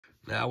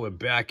Now we're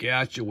back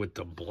at you with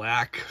the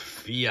black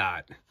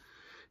Fiat.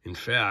 In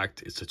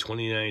fact, it's a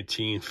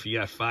 2019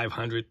 Fiat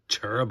 500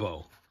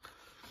 Turbo.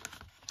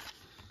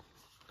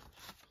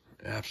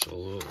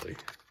 Absolutely.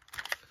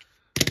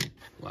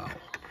 Wow.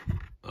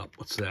 Oh,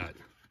 what's that?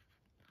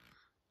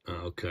 Oh,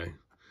 okay.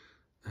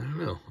 I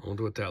don't know. I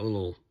wonder what that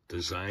little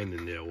design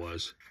in there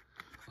was.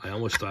 I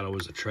almost thought it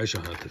was a treasure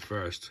hunt at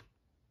first.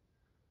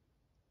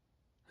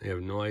 I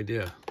have no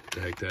idea what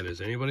the heck that is.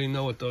 Anybody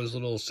know what those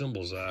little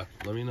symbols are?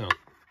 Let me know.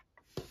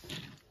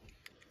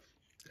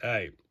 All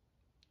right.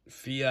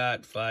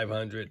 Fiat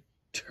 500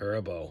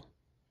 Turbo.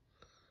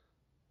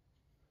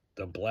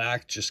 The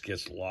black just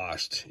gets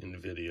lost in the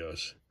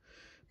videos.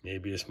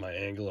 Maybe it's my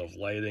angle of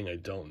lighting. I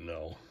don't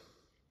know.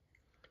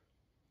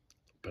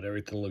 But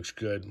everything looks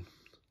good.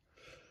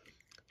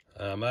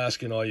 I'm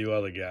asking all you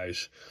other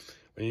guys,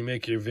 when you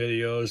make your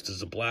videos, does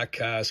the black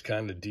cast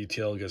kind of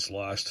detail gets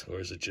lost, or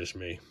is it just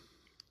me?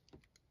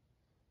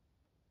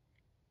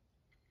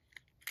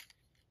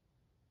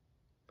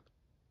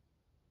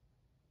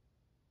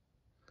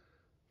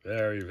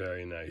 Very,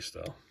 very nice,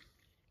 though.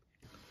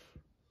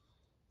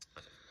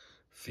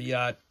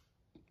 Fiat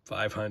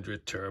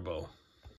 500 Turbo.